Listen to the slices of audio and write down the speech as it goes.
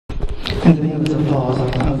In the name of the Father,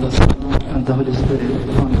 and the Son, and the Holy Spirit.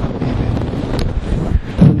 Amen.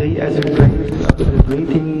 Today, as we pray, we are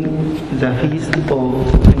celebrating the feast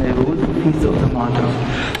of Nairobi, Feast of the Martyrs.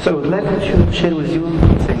 So I would like to share with you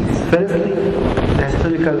things. Firstly, the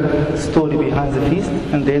historical story behind the feast,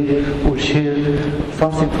 and then we'll share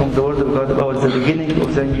something from the Word of God about the beginning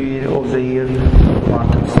of the new year of the year of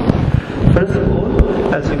Martyrs. First of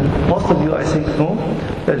all, as most of you I think know,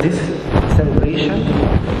 that this celebration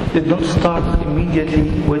did not start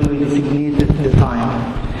immediately when we designated the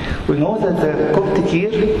time. We know that the Coptic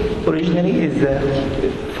year originally is the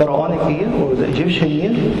Pharaonic year or the Egyptian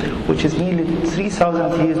year, which is nearly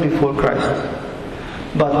 3,000 years before Christ.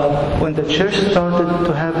 But when the church started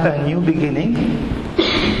to have a new beginning,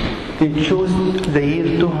 they chose the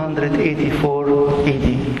year 284 AD.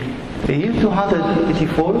 The year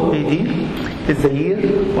 284 AD is the year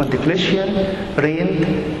when Diocletian reigned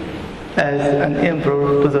as an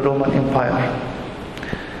emperor to the Roman Empire.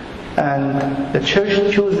 And the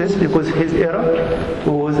church chose this because his era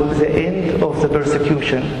was the end of the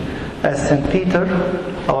persecution. As St. Peter,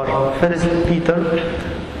 or first Peter,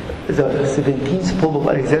 the 17th Pope of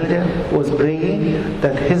Alexandria, was praying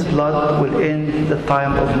that his blood will end the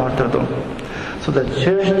time of martyrdom. So the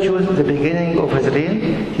church chose the beginning of his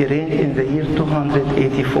reign. He reigned in the year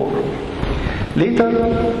 284. Later,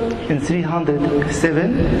 in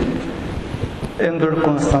 307, Emperor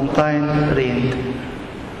Constantine reigned.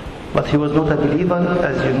 But he was not a believer,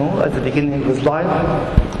 as you know, at the beginning of his life.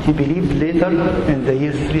 He believed later in the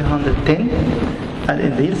year 310, and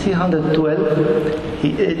in the year 312,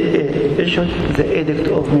 he issued the Edict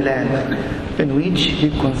of Milan, in which he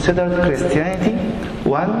considered Christianity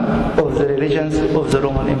one of the religions of the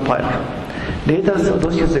Roman Empire. Later,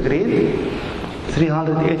 Theodosius the Great,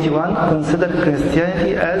 381, considered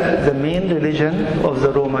Christianity as the main religion of the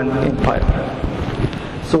Roman Empire.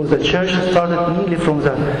 So the church started nearly from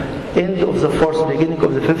the end of the 4th, beginning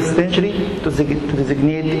of the 5th century to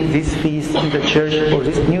designate this feast in the church, or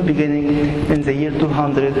this new beginning, in the year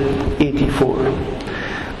 284.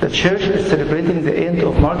 The church is celebrating the end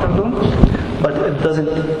of martyrdom, but it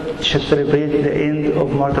doesn't celebrate the end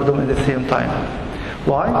of martyrdom at the same time.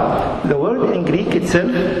 Why? The word in Greek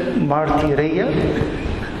itself, martyria,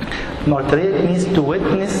 means to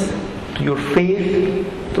witness to your faith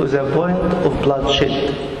to the point of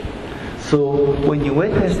bloodshed. So when you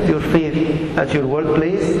witness your faith at your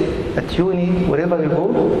workplace, at uni, wherever you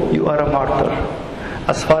go, you are a martyr,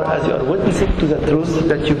 as far as you are witnessing to the truth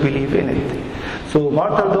that you believe in it. So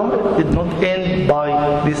martyrdom did not end by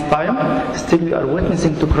this time. Still we are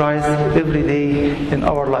witnessing to Christ every day in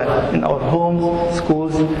our life, in our homes,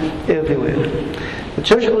 schools, everywhere. The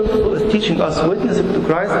church also is teaching us witnessing to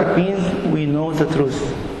Christ. It means we know the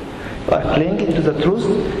truth. We are clinging to the truth,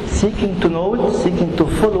 seeking to know it, seeking to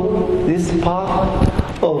follow this path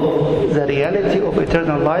of the reality of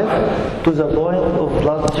eternal life to the point of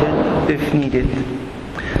bloodshed if needed.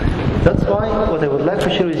 That's why what I would like to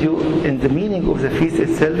share with you in the meaning of the feast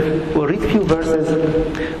itself, we'll read a few verses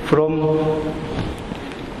from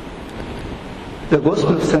the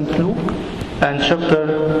Gospel of St. Luke and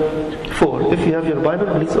chapter 4. If you have your Bible,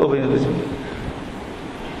 please open it with me.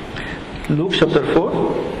 Luke chapter 4.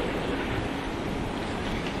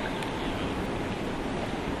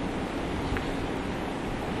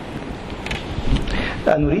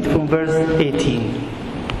 And read from verse 18.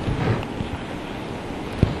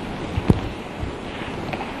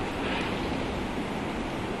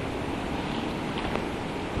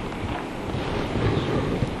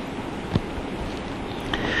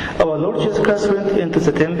 Our Lord Jesus Christ went into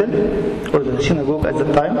the temple, or the synagogue at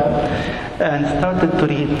the time, and started to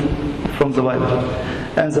read from the Bible.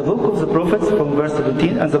 And the book of the prophets, from verse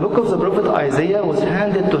 17, and the book of the prophet Isaiah was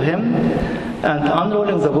handed to him, and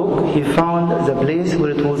unrolling the book, he found the place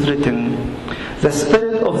where it was written, "The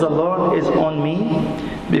Spirit of the Lord is on me,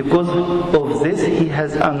 because of this he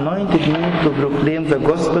has anointed me to proclaim the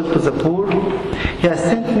gospel to the poor. He has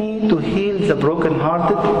sent me to heal the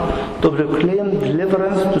brokenhearted, to proclaim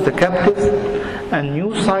deliverance to the captives, and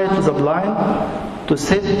new sight to the blind, to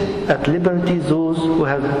set at liberty those who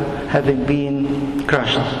having been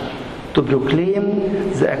crushed, to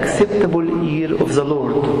proclaim the acceptable year of the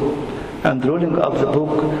Lord." And rolling up the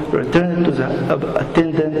book, returned to the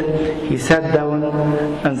attendant, he sat down,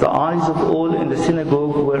 and the eyes of all in the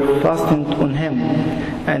synagogue were fastened on him.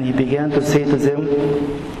 And he began to say to them,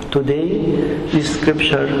 "Today this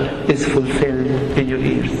scripture is fulfilled in your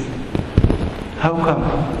ears." How come?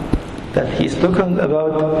 That he is talking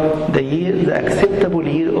about the year, the acceptable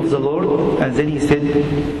year of the Lord, and then he said,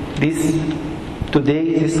 "This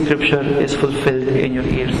Today this scripture is fulfilled in your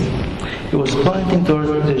ears. It was pointing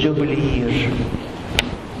towards the Jubilee year.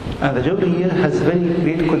 And the Jubilee year has very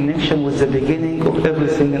great connection with the beginning of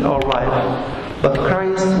everything in our life. But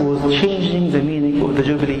Christ was changing the meaning of the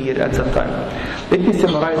Jubilee year at that time. Let me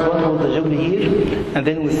summarize what was the Jubilee year, and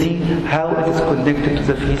then we'll see how it is connected to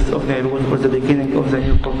the Feast of Nairoz, or the beginning of the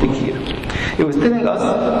new Coptic year. It was telling us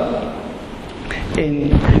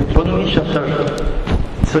in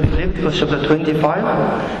Leviticus chapter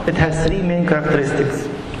 25, it has three main characteristics.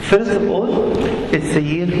 First of all, it's a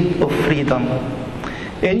year of freedom.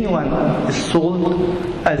 Anyone is sold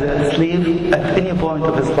as a slave at any point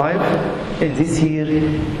of his life, in this year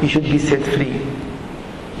he should be set free.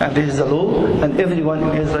 And this is the law, and everyone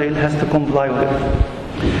in Israel has to comply with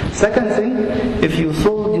it. Second thing, if you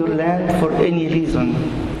sold your land for any reason,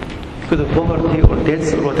 because of poverty or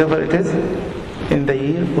debts or whatever it is, in the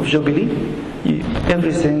year of Jubilee,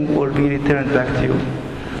 everything will be returned back to you.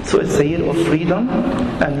 So it's a year of freedom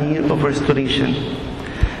and a year of restoration.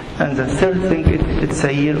 And the third thing, it's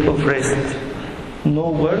a year of rest. No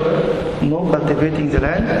work, no cultivating the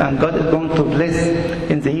land, and God is going to bless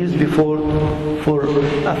in the years before for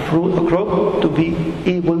a crop to be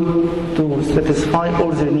able to satisfy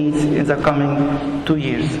all the needs in the coming 2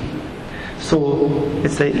 years. So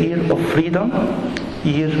it's a year of freedom,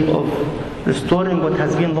 year of restoring what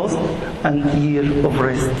has been lost, and year of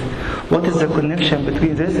rest. What is the connection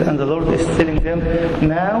between this? And the Lord is telling them,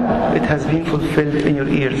 now it has been fulfilled in your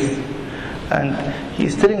ears. And He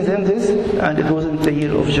is telling them this, and it wasn't the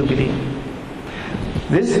year of Jubilee.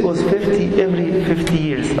 This was every 50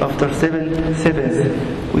 years. After 7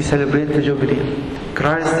 sevens, we celebrate the Jubilee.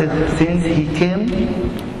 Christ said, since He came,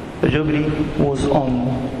 the Jubilee was on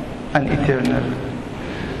and eternal.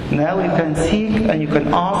 Now you can seek and you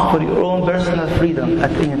can ask for your own personal freedom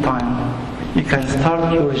at any time. You can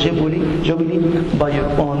start your Jubilee by your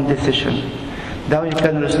own decision. Now you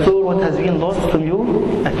can restore what has been lost from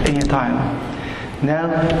you at any time.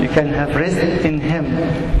 Now you can have rest in Him.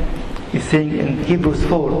 He's saying in Hebrews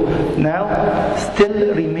 4, now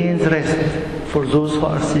still remains rest for those who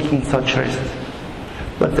are seeking such rest.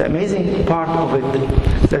 But the amazing part of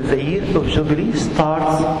it, that the year of Jubilee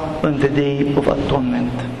starts on the Day of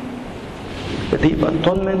Atonement. The Day of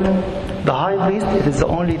Atonement, the high priest, it is the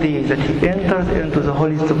only day that he enters into the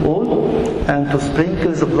holiest of all and to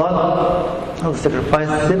sprinkle the blood of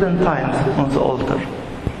sacrifice 7 times on the altar.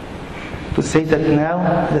 To say that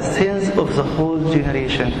now the sins of the whole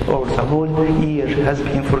generation or the whole year has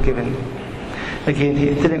been forgiven. Again, he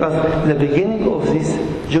is telling us the beginning of this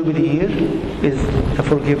Jubilee year is the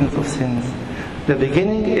forgiveness of sins. The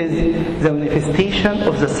beginning is the manifestation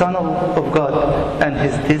of the Son of God and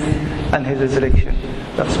His death and His resurrection.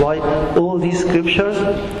 That's why all these scriptures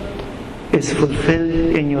is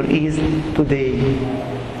fulfilled in your ears today.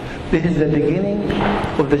 This is the beginning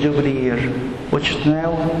of the Jubilee year, which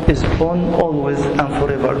now is on always and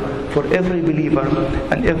forever for every believer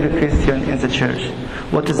and every Christian in the church.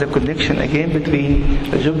 What is the connection again between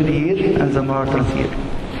the Jubilee year and the martyrs year?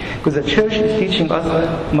 Because the church is teaching us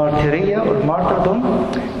martyria or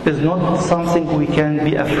martyrdom is not something we can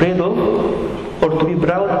be afraid of or to be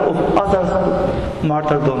proud of others'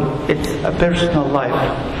 martyrdom. It's a personal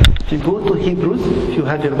life. If you go to Hebrews, if you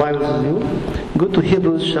have your Bibles with you, go to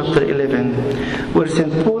Hebrews chapter 11, where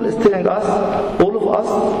St. Paul is telling us, all of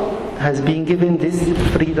us has been given this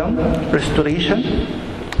freedom, restoration,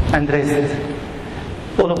 and rest.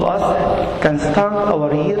 All of us can start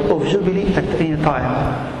our year of Jubilee at any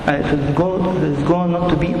time. And it is going not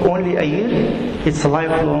to be only a year, it's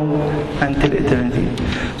lifelong until eternity.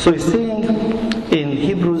 So he's saying in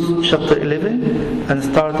Hebrews chapter 11 and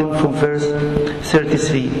starting from verse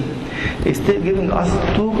 33, he's still giving us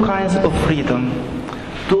 2 kinds of freedom,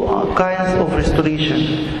 2 kinds of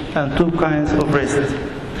restoration, and 2 kinds of rest.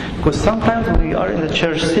 Because sometimes when we are in the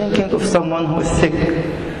church thinking of someone who is sick,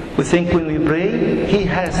 we think when we pray, he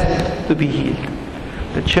has to be healed.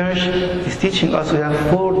 The church is teaching us we have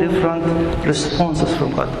 4 different responses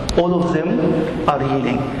from God. All of them are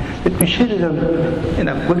healing. Let me share them in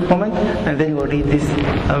a quick moment, and then we'll read this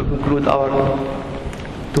and we'll conclude our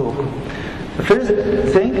talk. The first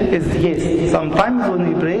thing is, yes, sometimes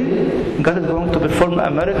when we pray, God is going to perform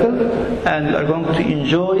a miracle, and we are going to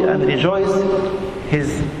enjoy and rejoice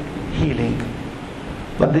His healing.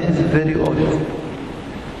 But this is very odd.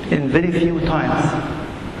 In very few times,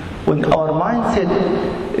 when our mindset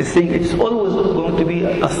is saying it's always going to be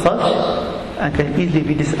as such, and can easily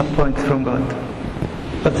be disappointed from God.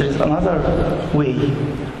 But there is another way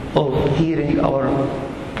of hearing our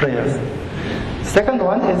prayers. Second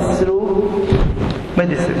one is through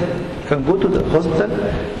medicine. You can go to the hospital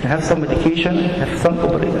and have some medication, have some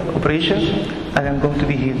operation, and I'm going to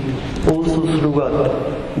be healed. Also through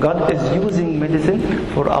God. God is using medicine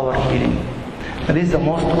for our healing. And this is the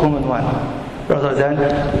most common one, rather than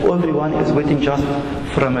everyone is waiting just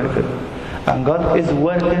for a miracle. And God is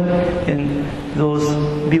working in those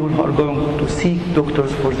people who are going to seek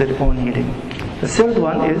doctors for their own healing. The third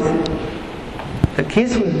one is the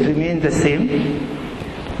case will remain the same,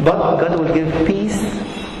 but God will give peace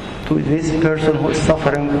to this person who is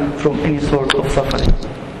suffering from any sort of suffering.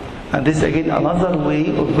 And this is again another way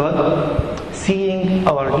of God seeing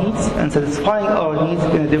our needs and satisfying our needs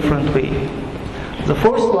in a different way. The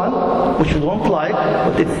first one, which we don't like,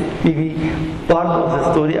 but it's maybe part of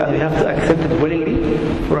the story and we have to accept it willingly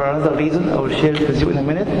for another reason. I will share it with you in a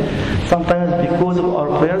minute. Sometimes because of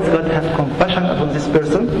our prayers, God has compassion upon this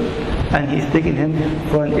person and He is taking him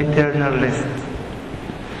for an eternal rest.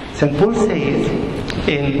 St. Paul says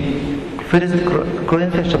in 1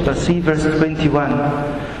 Corinthians chapter 3 verse 21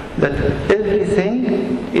 that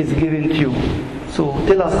everything is given to you. So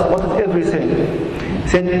tell us, what is everything? He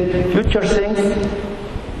said future things,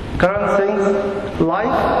 current things,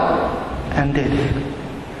 life and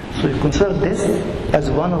death. So you consider this as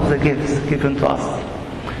one of the gifts given to us.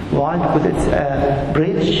 Why? Because it's a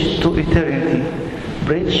bridge to eternity,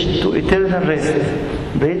 bridge to eternal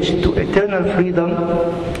rest, bridge to eternal freedom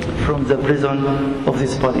from the prison of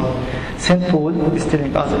this body. St. Paul is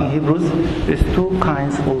telling us in Hebrews there's two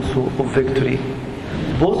kinds also of victory.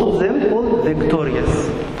 Both of them called victorious.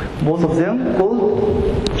 Both of them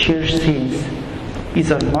called church saints.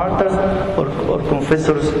 Either martyrs or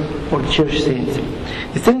confessors or church saints.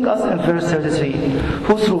 He's telling us in verse 33,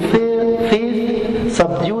 who through faith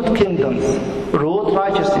subdued kingdoms, wrought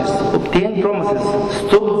righteousness, obtained promises,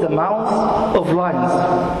 stopped the mouths of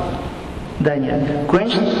lions. Daniel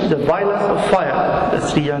quenched the violence of fire, the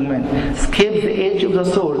three young men, escaped the edge of the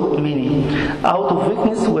sword, many, out of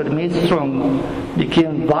weakness were made strong,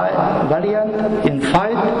 became valiant in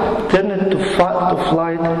fight, turned to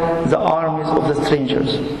flight the armies of the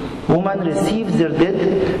strangers. Women received their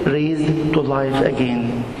dead, raised to life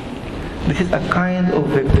again. This is a kind of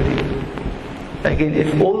victory. Again,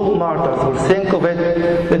 if all martyrs will think of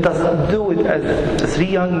it, let us do it as three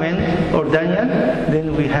young men or Daniel,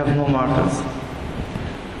 then we have no martyrs.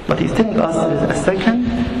 But he's telling us there is a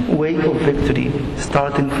second way of victory,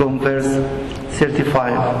 starting from verse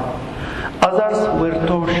 35. Others were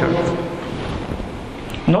tortured,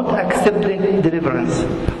 not accepting deliverance,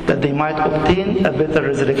 that they might obtain a better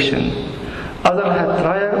resurrection. Others had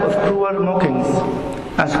trial of cruel mockings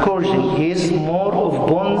and scourging, yes, more of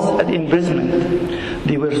bonds and imprisonment.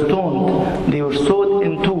 They were stoned, they were sawed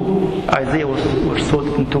in two. Isaiah were sawed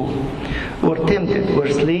in two. Were tempted,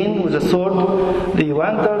 were slain with a sword. They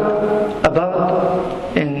wandered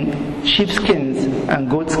about in sheepskins and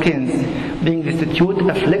goatskins, being destitute,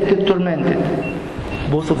 afflicted, tormented.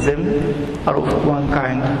 Both of them are of one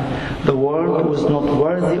kind. The world was not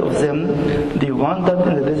worthy of them. They wandered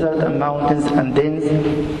in the desert and mountains and dens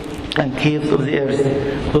and caves of the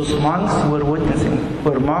earth. Those monks were witnessing,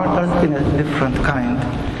 were martyrs in a different kind.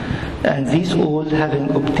 And these all, having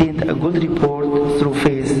obtained a good report through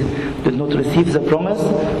faith, did not receive the promise,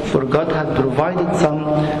 for God had provided some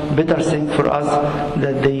better thing for us,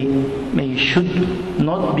 that they should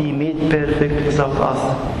not be made perfect without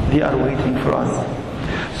us. They are waiting for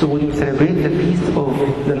us. So when we celebrate the feast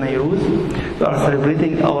of the Nairuz, we are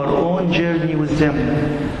celebrating our own journey with them.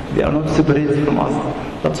 They are not separated from us.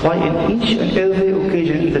 That's why in each and every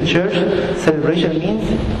occasion in the church, celebration means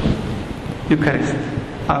Eucharist.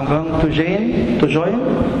 I'm going to join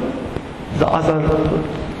the other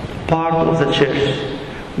part of the church.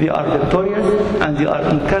 We are victorious and they are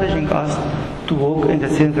encouraging us to walk in the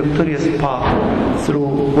same victorious path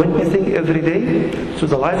through witnessing every day to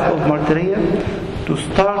the life of Martyria, to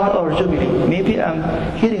start our jubilee. Maybe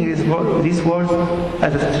I'm hearing these words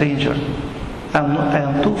as a stranger. I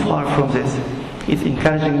am too far from this. It's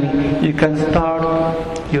encouraging me. You can start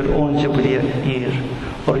your own jubilee year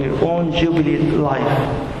or your own jubilee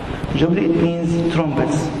life. Jubilee, it means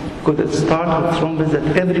trumpets. Because it starts with trumpets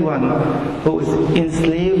that everyone who is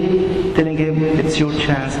enslaved, telling him it's your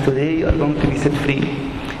chance. Today you are going to be set free.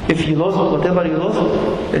 If you lost whatever you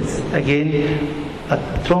lost, it's again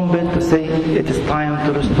a trumpet to say it is time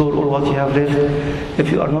to restore all what you have left. If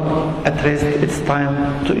you are not at rest, it's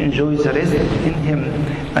time to enjoy the rest in Him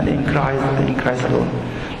and in Christ alone.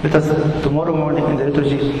 Let us tomorrow morning in the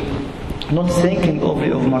liturgy not thinking only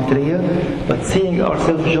of Martyria, but seeing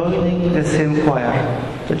ourselves joining the same choir.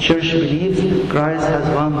 The church believes Christ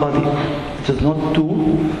has one body. It is not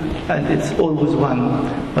two, and it's always one.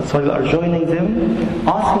 That's why we are joining them,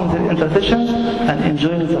 asking their intercessions, and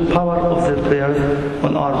enjoying the power of their prayers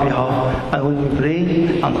on our behalf. And when we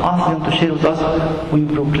pray and ask them to share with us, we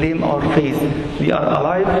proclaim our faith. We are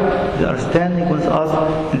alive, they are standing with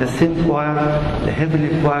us in the same choir, the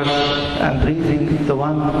heavenly choir, and praising the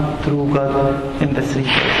one true God in the three.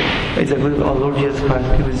 May the glory of our Lord Jesus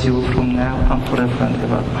Christ be with you from now and forever and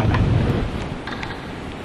ever. Amen.